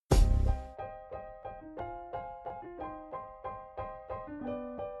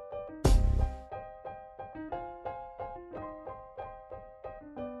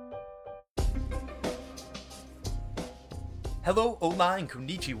Hello, hola, and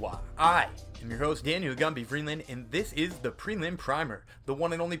konnichiwa. I am your host, Daniel Gumby Freeland, and this is the Prelim Primer, the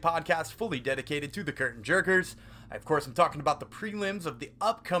one and only podcast fully dedicated to the curtain jerkers. Of course, I'm talking about the prelims of the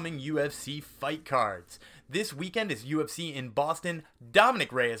upcoming UFC fight cards. This weekend is UFC in Boston,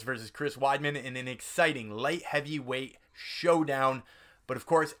 Dominic Reyes versus Chris Weidman in an exciting light heavyweight showdown. But of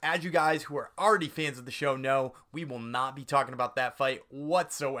course, as you guys who are already fans of the show know, we will not be talking about that fight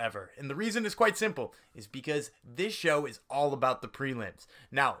whatsoever. And the reason is quite simple, is because this show is all about the prelims.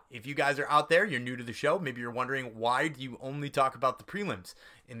 Now, if you guys are out there, you're new to the show, maybe you're wondering, why do you only talk about the prelims?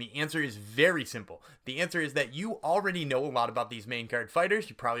 And the answer is very simple. The answer is that you already know a lot about these main card fighters.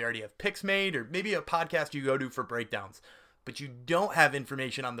 You probably already have picks made, or maybe a podcast you go to for breakdowns. But you don't have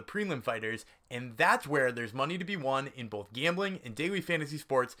information on the prelim fighters, and that's where there's money to be won in both gambling and daily fantasy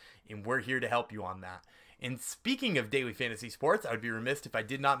sports, and we're here to help you on that. And speaking of daily fantasy sports, I would be remiss if I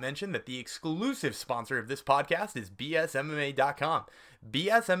did not mention that the exclusive sponsor of this podcast is BSMMA.com.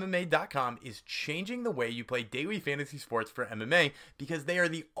 BSMMA.com is changing the way you play daily fantasy sports for MMA because they are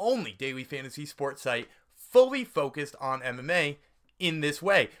the only daily fantasy sports site fully focused on MMA in this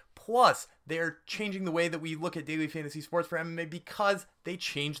way. Plus, they're changing the way that we look at daily fantasy sports for MMA because they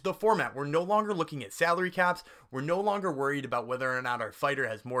changed the format. We're no longer looking at salary caps. We're no longer worried about whether or not our fighter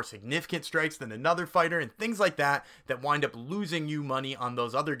has more significant strikes than another fighter and things like that wind up losing you money on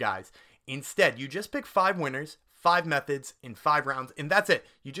those other guys. Instead, you just pick 5 winners, 5 methods in 5 rounds, and that's it.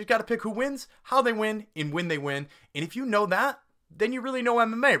 You just got to pick who wins, how they win, and when they win. And if you know that, then you really know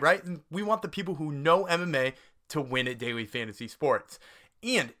MMA, right? And we want the people who know MMA to win at daily fantasy sports.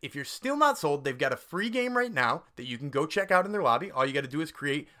 And if you're still not sold, they've got a free game right now that you can go check out in their lobby. All you got to do is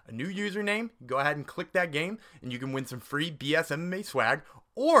create a new username, go ahead and click that game, and you can win some free BSMMA swag.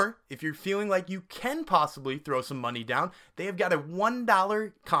 Or if you're feeling like you can possibly throw some money down, they have got a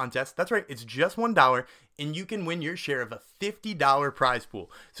 $1 contest. That's right, it's just $1, and you can win your share of a $50 prize pool.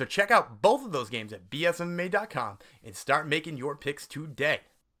 So check out both of those games at BSMMA.com and start making your picks today.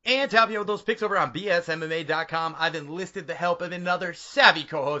 And to help you with those picks over on BSMMA.com, I've enlisted the help of another savvy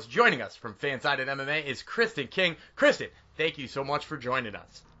co-host. Joining us from Fansided MMA is Kristen King. Kristen, thank you so much for joining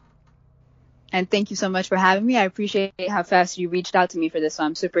us. And thank you so much for having me. I appreciate how fast you reached out to me for this, so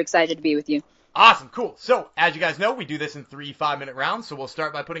I'm super excited to be with you. Awesome, cool. So, as you guys know, we do this in 3 5-minute rounds, so we'll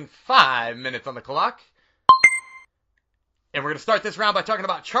start by putting 5 minutes on the clock. And we're going to start this round by talking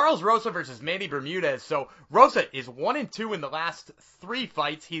about Charles Rosa versus Manny Bermudez. So Rosa is 1-2 in the last 3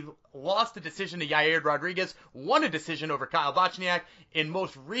 fights. He lost a decision to Yair Rodriguez, won a decision over Kyle Bochniak, and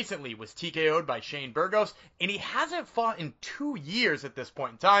most recently was TKO'd by Shane Burgos. And he hasn't fought in 2 years at this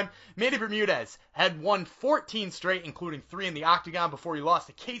point in time. Manny Bermudez had won 14 straight, including 3 in the octagon before he lost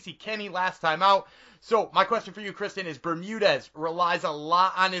to Casey Kenny last time out. So my question for you, Kristen, is Bermudez relies a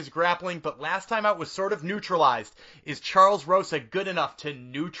lot on his grappling, but last time out was sort of neutralized. Is Charles Rosa good enough to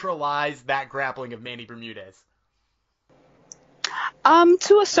neutralize that grappling of Manny Bermudez?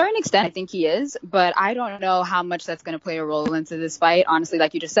 To a certain extent, I think he is, but I don't know how much that's going to play a role into this fight. Honestly,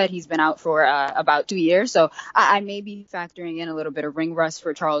 like you just said, he's been out for about 2 years, so I may be factoring in a little bit of ring rust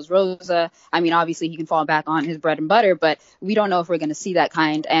for Charles Rosa. I mean, obviously, he can fall back on his bread and butter, but we don't know if we're going to see that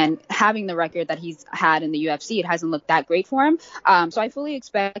kind. And having the record that he's had in the UFC, it hasn't looked that great for him. So I fully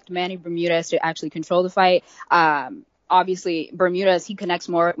expect Manny Bermudez to actually control the fight. Obviously, Bermudez, he connects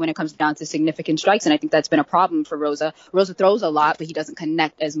more when it comes down to significant strikes, and I think that's been a problem for Rosa. Rosa throws a lot, but he doesn't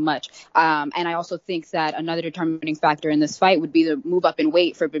connect as much. And I also think that another determining factor in this fight would be the move up in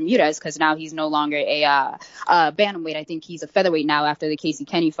weight for Bermudez, because now he's no longer a bantamweight. I think he's a featherweight now after the Casey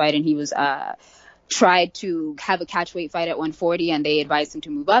Kenny fight, and he was tried to have a catchweight fight at 140, and they advised him to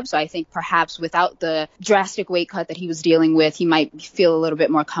move up. So I think perhaps without the drastic weight cut that he was dealing with, he might feel a little bit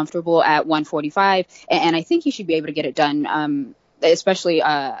more comfortable at 145. And I think he should be able to get it done, especially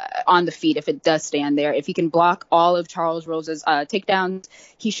on the feet if it does stand there. If he can block all of Charles Rosa's takedowns,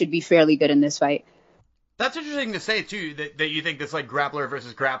 he should be fairly good in this fight. That's interesting to say, too, that you think this like grappler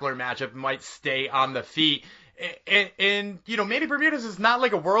versus grappler matchup might stay on the feet. And you know, Manny Bermudez is not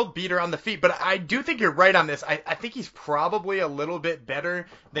like a world beater on the feet, but I do think you're right on this. I think he's probably a little bit better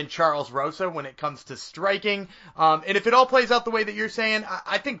than Charles Rosa when it comes to striking. And if it all plays out the way that you're saying,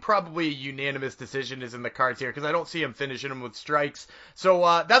 I think probably a unanimous decision is in the cards here, because I don't see him finishing him with strikes.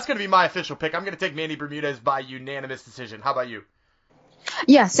 So that's going to be my official pick. I'm going to take Manny Bermudez by unanimous decision. How about you?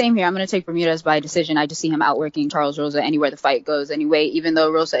 Yeah, same here. I'm going to take Bermudez by decision. I just see him outworking Charles Rosa anywhere the fight goes anyway. Even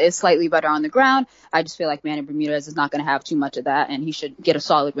though Rosa is slightly better on the ground, I just feel like Manny Bermudez is not going to have too much of that, and he should get a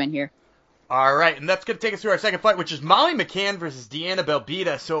solid win here. All right, and that's going to take us to our second fight, which is Molly McCann versus Deanna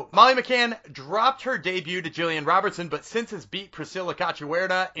Belbita. So Molly McCann dropped her debut to Jillian Robertson, but since has beat Priscilla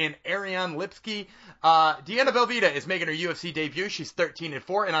Cachoeira and Ariane Lipski. Deanna Belbita is making her UFC debut. She's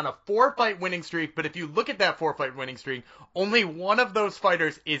 13-4 and on a 4-fight winning streak. But if you look at that 4-fight winning streak, only one of those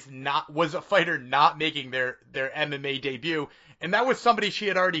fighters was a fighter not making their MMA debut. And that was somebody she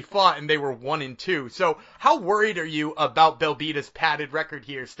had already fought, and they were 1-2. So how worried are you about Belbita's padded record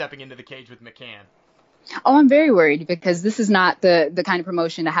here stepping into the cage with McCann? Oh, I'm very worried because this is not the kind of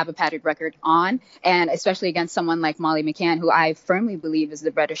promotion to have a padded record on, and especially against someone like Molly McCann, who I firmly believe is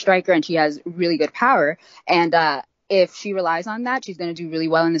the better striker, and she has really good power. And if she relies on that, she's going to do really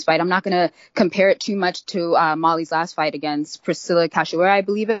well in this fight. I'm not going to compare it too much to Molly's last fight against Priscilla Cachoeira, I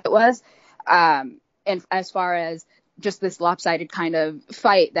believe it was. And as far as just this lopsided kind of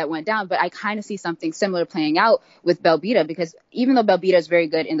fight that went down, but I kind of see something similar playing out with Belbita, because even though Belbita is very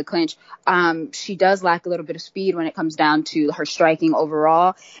good in the clinch, she does lack a little bit of speed when it comes down to her striking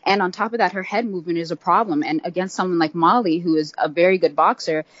overall. And on top of that, her head movement is a problem. And against someone like Molly, who is a very good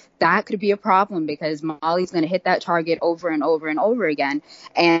boxer, that could be a problem because Molly's going to hit that target over and over and over again.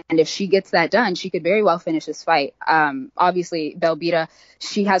 And if she gets that done, she could very well finish this fight. Obviously, Belbita,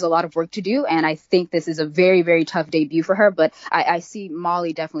 she has a lot of work to do, and I think this is a very, very tough debut for her. But I see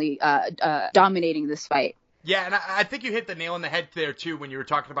Molly definitely dominating this fight. Yeah, and I think you hit the nail on the head there, too, when you were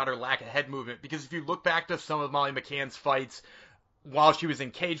talking about her lack of head movement. Because if you look back to some of Molly McCann's fights, while she was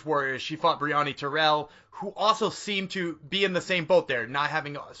in Cage Warriors, she fought Brianna Terrell, who also seemed to be in the same boat there, not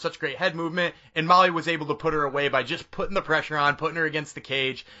having such great head movement. And Molly was able to put her away by just putting the pressure on, putting her against the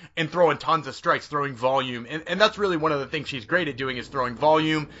cage, and throwing tons of strikes, throwing volume. And that's really one of the things she's great at doing, is throwing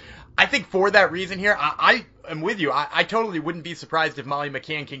volume. I think for that reason here, I am with you. I totally wouldn't be surprised if Molly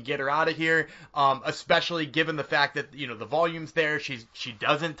McCann can get her out of here, especially given the fact that, the volume's there. She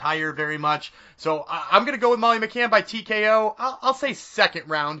doesn't tire very much. So I'm going to go with Molly McCann by TKO. I'll say second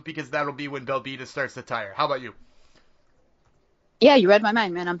round, because that'll be when Belbita starts to tire. How about you? Yeah, you read my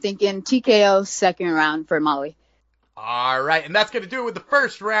mind, man. I'm thinking TKO second round for Molly. All right, and that's going to do it with the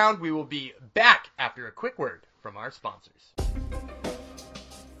first round. We will be back after a quick word from our sponsors.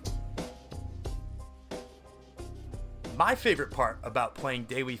 My favorite part about playing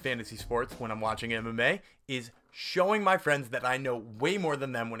daily fantasy sports when I'm watching MMA is showing my friends that I know way more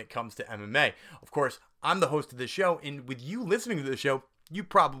than them when it comes to MMA. Of course, I'm the host of this show, and with you listening to the show, you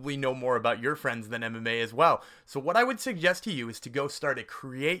probably know more about your friends than MMA as well. So what I would suggest to you is to go start a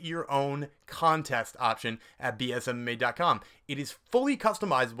create your own contest option at bsmma.com. It is fully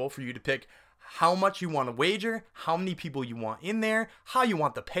customizable for you to pick how much you want to wager, how many people you want in there, how you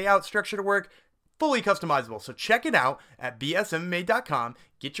want the payout structure to work. Fully customizable. So check it out at bsmma.com.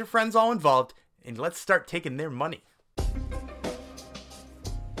 Get your friends all involved, and let's start taking their money.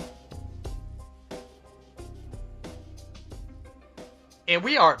 And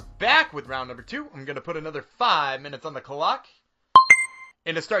we are back with round number 2. I'm going to put another 5 minutes on the clock.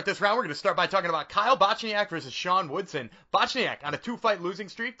 And to start this round, we're going to start by talking about Kyle Bochniak versus Sean Woodson. Bochniak on a 2-fight losing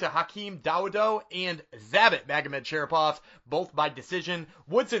streak to Hakeem Dawodu and Zabit Magomedsharipov, both by decision.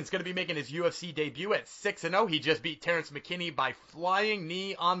 Woodson's going to be making his UFC debut at 6-0. He just beat Terrence McKinney by flying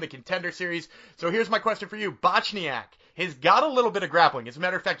knee on the Contender Series. So here's my question for you. Bochniak has got a little bit of grappling. As a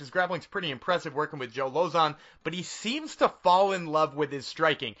matter of fact, his grappling's pretty impressive working with Joe Lozon, but he seems to fall in love with his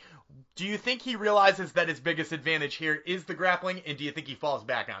striking. Do you think he realizes that his biggest advantage here is the grappling, and do you think he falls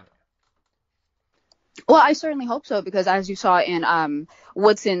back on it? Well, I certainly hope so, because as you saw in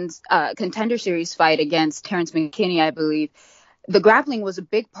Woodson's Contender Series fight against Terrence McKinney, I believe, the grappling was a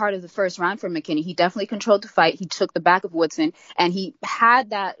big part of the first round for McKinney. He definitely controlled the fight. He took the back of Woodson, and he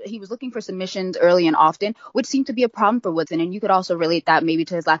was looking for submissions early and often, which seemed to be a problem for Woodson. And you could also relate that maybe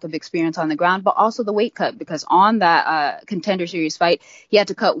to his lack of experience on the ground, but also the weight cut, because on that Contender Series fight, he had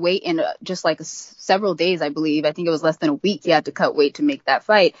to cut weight in just like several days, I believe. I think it was less than a week he had to cut weight to make that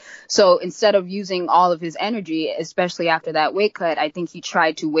fight. So instead of using all of his energy, especially after that weight cut, I think he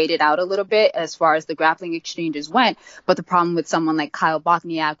tried to wait it out a little bit as far as the grappling exchanges went. But the problem with someone like Kyle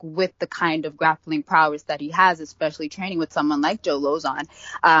Bochniak, with the kind of grappling prowess that he has, especially training with someone like Joe Lozon,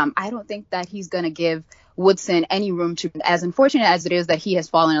 I don't think that he's going to give Woodson any room to, as unfortunate as it is that he has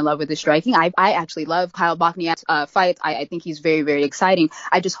fallen in love with his striking. I actually love Kyle Bochniak's fights. I think he's very, very exciting.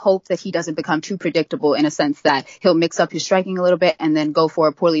 I just hope that he doesn't become too predictable, in a sense that he'll mix up his striking a little bit and then go for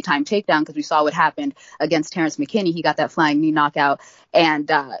a poorly timed takedown, because we saw what happened against Terrence McKinney. He got that flying knee knockout,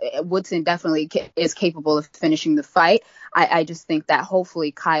 and Woodson definitely is capable of finishing the fight. I just think that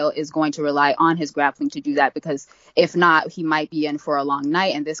hopefully Kyle is going to rely on his grappling to do that, because if not, he might be in for a long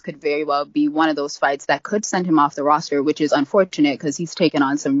night, and this could very well be one of those fights that could send him off the roster, which is unfortunate because he's taken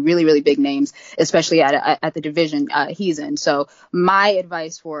on some really, really big names, especially at the division he's in. So my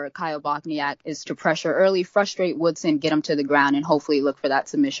advice for Kyle Bochniak is to pressure early, frustrate Woodson, get him to the ground, and hopefully look for that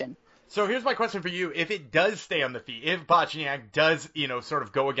submission. So here's my question for you. If it does stay on the feet, if Bochniak does, sort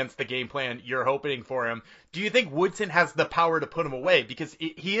of go against the game plan you're hoping for him, do you think Woodson has the power to put him away? Because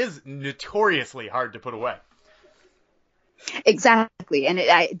he is notoriously hard to put away. Exactly.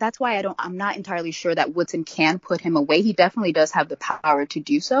 And that's why I'm not entirely sure that Woodson can put him away. He definitely does have the power to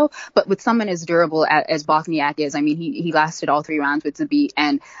do so. But with someone as durable as Bochniak is, I mean, he lasted all 3 rounds with Zabit.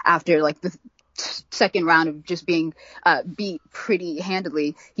 And after like the second round of just being beat pretty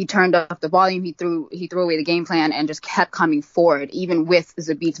handily, he turned up the volume, he threw away the game plan and just kept coming forward, even with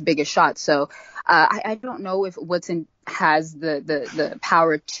Zabit's biggest shot. So I don't know if Woodson has the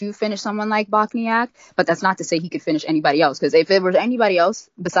power to finish someone like Bochniak, but that's not to say he could finish anybody else, because if it was anybody else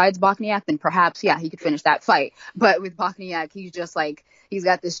besides Bochniak, then perhaps, yeah, he could finish that fight. But with Bochniak, he's just like, he's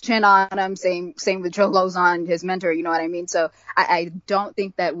got this chin on him, same with Joe Lozon, his mentor, you know what I mean? So I don't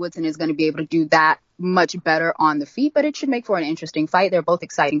think that Woodson is going to be able to do that much better on the feet, but it should make for an interesting fight. They're both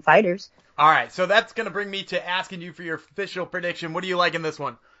exciting fighters. All right, so that's going to bring me to asking you for your official prediction. What do you like in this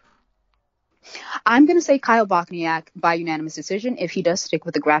one? I'm going to say Kyle Bochniak by unanimous decision if he does stick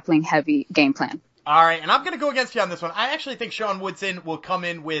with the grappling heavy game plan. All right, and I'm going to go against you on this one. I actually think Sean Woodson will come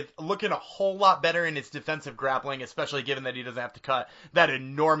in with looking a whole lot better in his defensive grappling, especially given that he doesn't have to cut that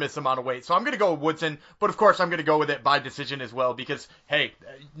enormous amount of weight. So I'm going to go with Woodson, but of course I'm going to go with it by decision as well because, hey,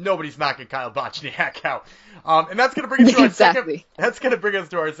 nobody's knocking Kyle Bochniak out. And that's going to bring us to our second. That's going to bring us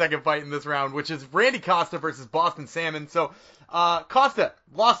to our second fight in this round, which is Randy Costa versus Boston Salmon. So Costa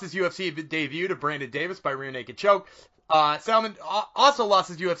lost his UFC debut to Brandon Davis by rear naked choke. Salmon also lost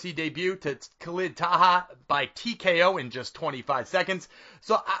his UFC debut to Khalid Taha by TKO in just 25 seconds.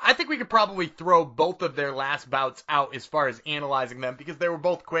 So I think we could probably throw both of their last bouts out as far as analyzing them because they were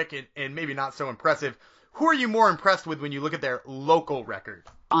both quick and maybe not so impressive. Who are you more impressed with when you look at their local record?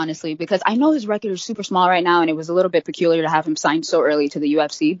 Honestly, because I know his record is super small right now, and it was a little bit peculiar to have him signed so early to the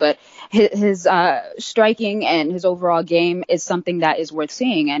UFC, but his striking and his overall game is something that is worth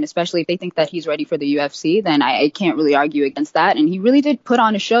seeing, and especially if they think that he's ready for the UFC, then I can't really argue against that, and he really did put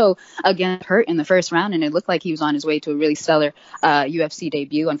on a show against Hurt in the first round, and it looked like he was on his way to a really stellar UFC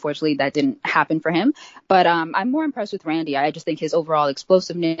debut. Unfortunately, that didn't happen for him, but I'm more impressed with Randy. I just think his overall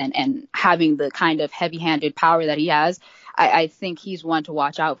explosiveness and having the kind of heavy-handed power that he has, I think he's one to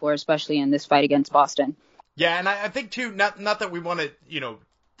watch out for, especially in this fight against Boston. Yeah, and I think, too, not that we want to,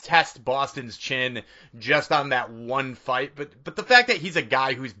 test Boston's chin just on that one fight, but the fact that he's a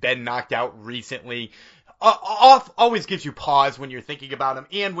guy who's been knocked out recently always gives you pause when you're thinking about him,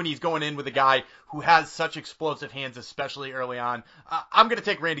 and when he's going in with a guy who has such explosive hands, especially early on. I'm going to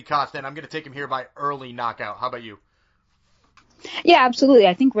take Randy Costa, and I'm going to take him here by early knockout. How about you? Yeah, absolutely.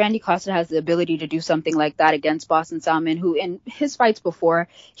 I think Randy Costa has the ability to do something like that against Boston Salmon, who in his fights before,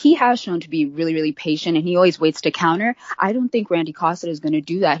 he has shown to be really, really patient, and he always waits to counter. I don't think Randy Costa is going to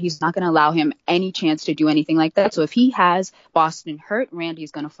do that. He's not going to allow him any chance to do anything like that. So if he has Boston hurt,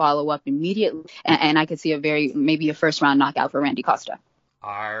 Randy's going to follow up immediately, and I could see maybe a first-round knockout for Randy Costa.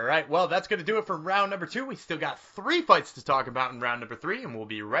 All right, well, that's going to do it for round number 2. We still got 3 fights to talk about in round number 3, and we'll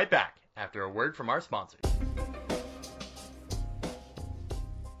be right back after a word from our sponsors.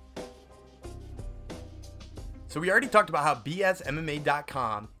 So we already talked about how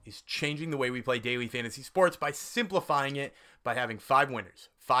BSMMA.com is changing the way we play daily fantasy sports by simplifying it by having 5 winners,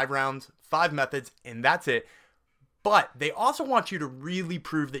 5 rounds, 5 methods, and that's it. But they also want you to really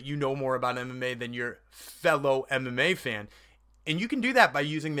prove that you know more about MMA than your fellow MMA fan. And you can do that by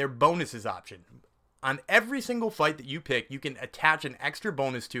using their bonuses option. On every single fight that you pick, you can attach an extra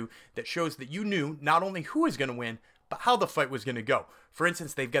bonus to that shows that you knew not only who is going to win, but how the fight was going to go. For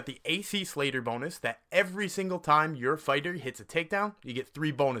instance, they've got the AC Slater bonus that every single time your fighter hits a takedown, you get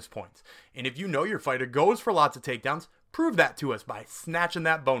 3 bonus points. And if you know your fighter goes for lots of takedowns, prove that to us by snatching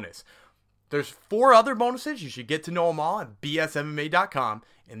that bonus. There's 4 other bonuses. You should get to know them all at bsmma.com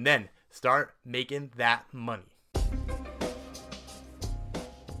and then start making that money.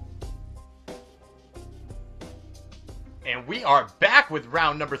 And we are back with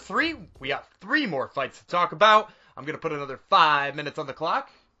round number 3. We got 3 more fights to talk about. I'm going to put another 5 minutes on the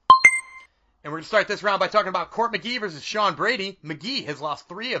clock. And we're going to start this round by talking about Court McGee versus Sean Brady. McGee has lost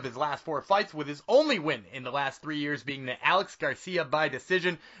 3 of his last 4 fights, with his only win in the last 3 years being to Alex Garcia by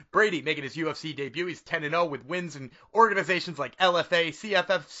decision. Brady making his UFC debut. He's 10-0 with wins in organizations like LFA,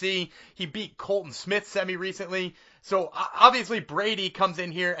 CFFC. He beat Colton Smith semi-recently. So obviously Brady comes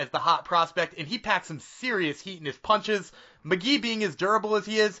in here as the hot prospect, and he packs some serious heat in his punches. McGee being as durable as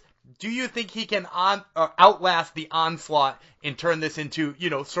he is, do you think he can outlast the onslaught and turn this into,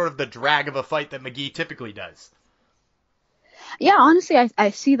 sort of the drag of a fight that McGee typically does? Yeah, honestly,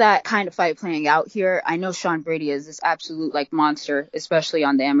 I see that kind of fight playing out here. I know Sean Brady is this absolute monster, especially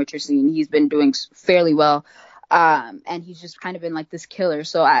on the amateur scene. He's been doing fairly well. And he's just kind of been like this killer.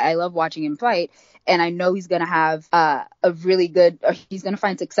 So I love watching him fight. And I know he's going to have he's going to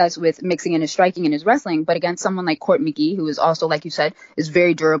find success with mixing in his striking and his wrestling. But against someone like Court McGee, who is also, like you said, is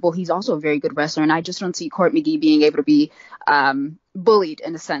very durable, he's also a very good wrestler. And I just don't see Court McGee being able to be bullied,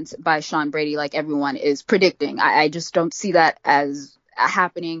 in a sense, by Sean Brady like everyone is predicting. I just don't see that as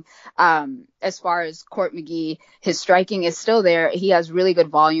happening. As far as Court McGee, his striking is still there. He has really good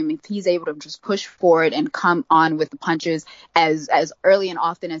volume. If he's able to just push forward and come on with the punches as early and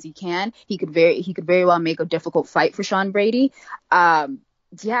often as he can, he could very well make a difficult fight for Sean Brady. They're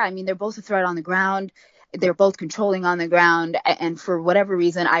both a threat on the ground. They're both controlling on the ground. And for whatever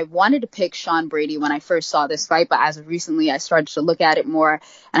reason, I wanted to pick Sean Brady when I first saw this fight. But as of recently, I started to look at it more.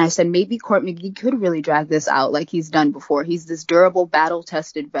 And I said, maybe Court McGee could really drag this out like he's done before. He's this durable,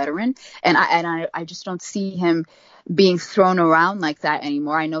 battle-tested veteran. And I just don't see him being thrown around like that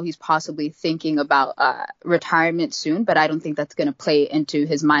anymore. I know he's possibly thinking about retirement soon, but I don't think that's going to play into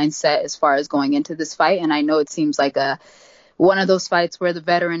his mindset as far as going into this fight. And I know it seems like one of those fights where the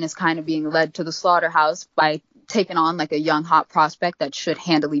veteran is kind of being led to the slaughterhouse by taking on like a young hot prospect that should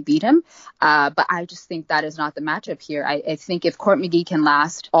handily beat him. But I just think that is not the matchup here. I think if Court McGee can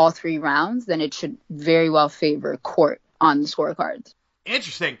last all 3 rounds, then it should very well favor Court on the scorecards.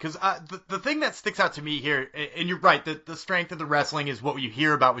 Interesting, because the thing that sticks out to me here, and you're right, the strength of the wrestling is what you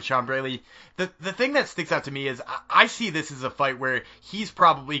hear about with Sean Brady. The thing that sticks out to me is I see this as a fight where he's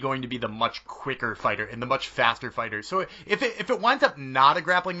probably going to be the much quicker fighter and the much faster fighter. So if it winds up not a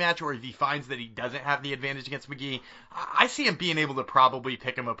grappling match, or if he finds that he doesn't have the advantage against McGee, I see him being able to probably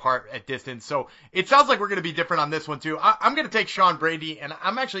pick him apart at distance. So it sounds like we're going to be different on this one too. I'm going to take Sean Brady, and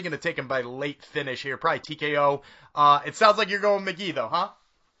I'm actually going to take him by late finish here, probably TKO. It sounds like you're going McGee though, huh?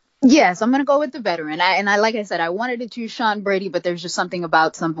 Yes, I'm going to go with the veteran. Like I said, I wanted to choose Sean Brady, but there's just something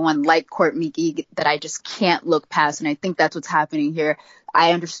about someone like Court McGee that I just can't look past. And I think that's what's happening here.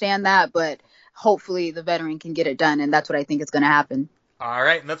 I understand that, but hopefully the veteran can get it done. And that's what I think is going to happen. All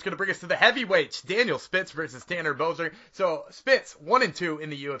right, and that's going to bring us to the heavyweights. Daniel Spitz versus Tanner Boser. So Spitz, 1-2 in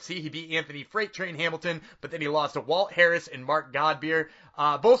the UFC. He beat Anthony Freight Train Hamilton, but then he lost to Walt Harris and Mark Godbeer.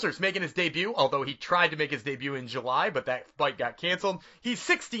 Boser's making his debut, although he tried to make his debut in July, but that fight got canceled. He's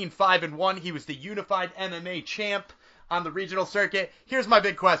 16-5-1. He was the unified MMA champ on the regional circuit. Here's my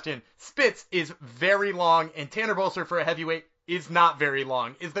big question. Spitz is very long, and Tanner Boser for a heavyweight is not very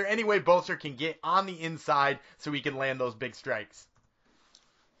long. Is there any way Boser can get on the inside so he can land those big strikes?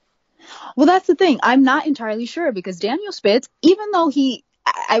 Well, that's the thing. I'm not entirely sure, because Daniel Spitz, even though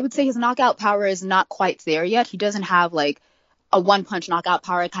I would say his knockout power is not quite there yet, he doesn't have like a one-punch knockout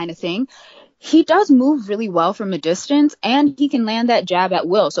power kind of thing. He does move really well from a distance, and he can land that jab at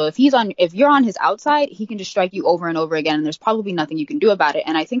will. So if you're on his outside, he can just strike you over and over again, and there's probably nothing you can do about it.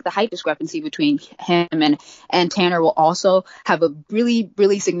 And I think the height discrepancy between him and Tanner will also have a really,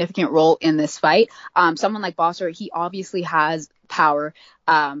 really significant role in this fight. Someone like Boser, he obviously has power,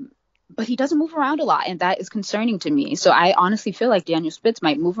 but he doesn't move around a lot, and that is concerning to me. So I honestly feel like Daniel Spitz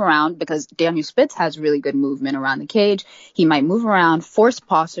might move around, because Daniel Spitz has really good movement around the cage. He might move around, force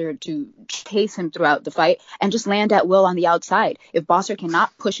Boser to chase him throughout the fight, and just land at will on the outside. If Boser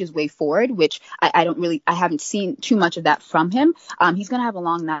cannot push his way forward, which I haven't seen too much of that from him, he's going to have a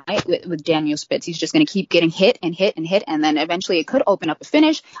long night with Daniel Spitz. He's just going to keep getting hit and hit and hit, and then eventually it could open up a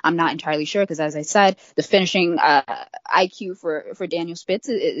finish. I'm not entirely sure, because as I said, the finishing IQ for Daniel Spitz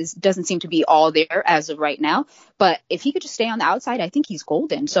doesn't seem to be all there as of right now. But if he could just stay on the outside, I think he's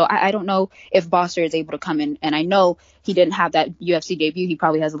golden. So I don't know if Boser is able to come in. And I know he didn't have that UFC debut. He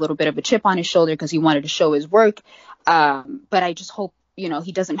probably has a little bit of a chip on his shoulder because he wanted to show his work. But I just hope,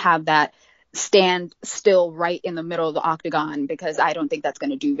 he doesn't have that stand still right in the middle of the octagon, because I don't think that's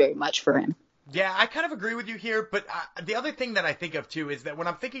going to do very much for him. Yeah, I kind of agree with you here, but the other thing that I think of too is that when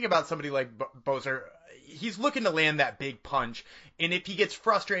I'm thinking about somebody like Boser, he's looking to land that big punch, and if he gets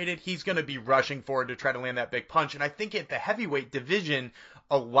frustrated, he's going to be rushing forward to try to land that big punch, and I think at the heavyweight division,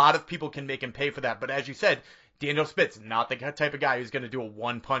 a lot of people can make him pay for that, but as you said, Daniel Spitz, not the type of guy who's going to do a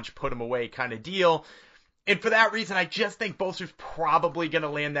one-punch, put-him-away kind of deal. And for that reason, I just think Boser's probably going to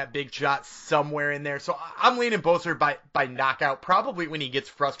land that big shot somewhere in there. So I'm leaning Boser by knockout, probably when he gets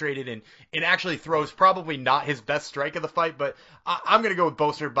frustrated and actually throws probably not his best strike of the fight. But I'm going to go with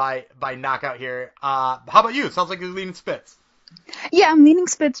Boser by knockout here. How about you? Sounds like you're leaning Spitz. Yeah, I'm leaning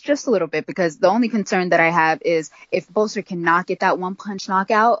Spitz just a little bit because the only concern that I have is if Boser cannot get that one-punch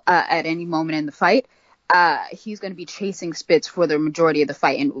knockout at any moment in the fight, he's going to be chasing Spitz for the majority of the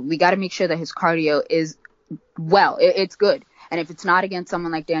fight. And we got to make sure that his cardio is it's good. And if it's not against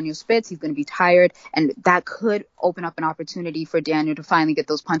someone like Daniel Spitz, he's going to be tired. And that could open up an opportunity for Daniel to finally get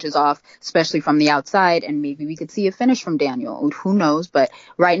those punches off, especially from the outside. And maybe we could see a finish from Daniel. Who knows? But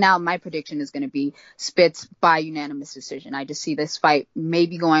right now, my prediction is going to be Spitz by unanimous decision. I just see this fight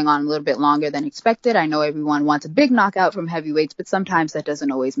maybe going on a little bit longer than expected. I know everyone wants a big knockout from heavyweights, but sometimes that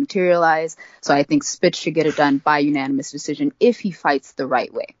doesn't always materialize. So I think Spitz should get it done by unanimous decision if he fights the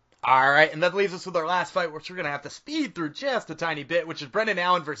right way. All right, and that leaves us with our last fight, which we're going to have to speed through just a tiny bit, which is Brendan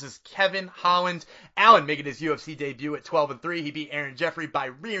Allen versus Kevin Holland. Allen making his UFC debut at 12-3. He beat Aaron Jeffrey by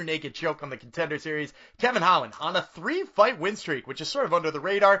rear naked choke on the Contender Series. Kevin Holland on a 3-fight win streak, which is sort of under the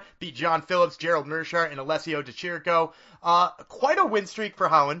radar, beat John Phillips, Gerald Meerschaert, and Alessio Di Chirico. Quite a win streak for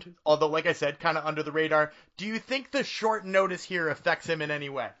Holland, although, like I said, kind of under the radar. Do you think the short notice here affects him in any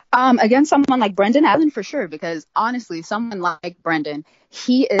way? Against someone like Brendan Allen, for sure, because honestly, someone like Brendan,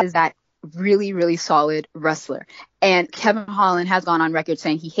 he is that really, really solid wrestler. And Kevin Holland has gone on record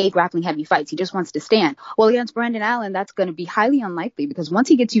saying he hates grappling heavy fights. He just wants to stand. Well, against Brendan Allen, that's going to be highly unlikely because once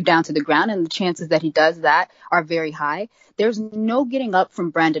he gets you down to the ground, and the chances that he does that are very high, there's no getting up from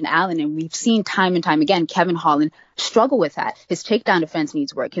Brendan Allen. And we've seen time and time again, Kevin Holland struggle with that. His takedown defense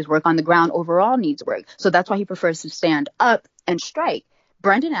needs work. His work on the ground overall needs work. So that's why he prefers to stand up and strike.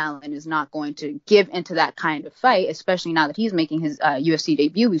 Brendan Allen is not going to give into that kind of fight, especially now that he's making his UFC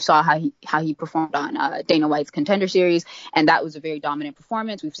debut. We saw how he performed on Dana White's Contender Series, and that was a very dominant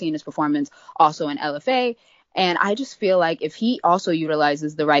performance. We've seen his performance also in LFA. And I just feel like if he also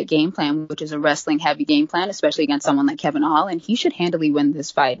utilizes the right game plan, which is a wrestling heavy game plan, especially against someone like Kevin Holland, he should handily win this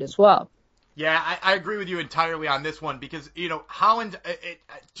fight as well. Yeah, I agree with you entirely on this one because, Holland,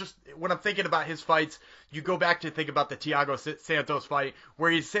 just when I'm thinking about his fights, you go back to think about the Thiago Santos fight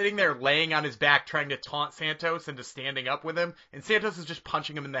where he's sitting there laying on his back trying to taunt Santos into standing up with him, and Santos is just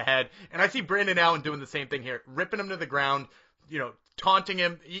punching him in the head. And I see Brendan Allen doing the same thing here, ripping him to the ground, taunting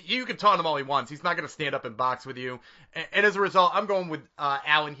him. You can taunt him all he wants. He's not going to stand up and box with you. And as a result, I'm going with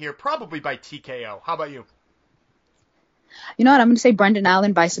Allen here, probably by TKO. How about you? You know what? I'm going to say Brendan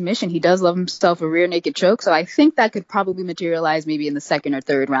Allen by submission. He does love himself a rear naked choke, so I think that could probably materialize maybe in the second or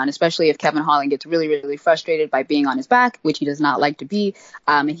third round, especially if Kevin Holland gets really, really frustrated by being on his back, which he does not like to be,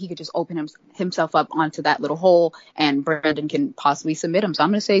 and he could just open himself up onto that little hole, and Brendan can possibly submit him. So I'm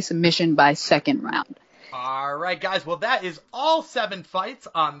going to say submission by second round. All right, guys. Well, that is all 7 fights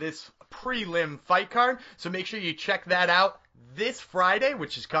on this prelim fight card, so make sure you check that out this Friday,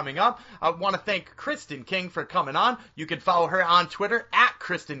 which is coming up. I want to thank Kristen King for coming on. You can follow her on Twitter at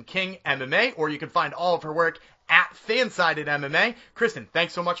Kristen King MMA, or you can find all of her work at Fansided MMA. Kristen,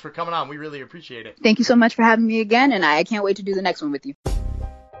 thanks so much for coming on. We really appreciate it. Thank you so much for having me again, and I can't wait to do the next one with you.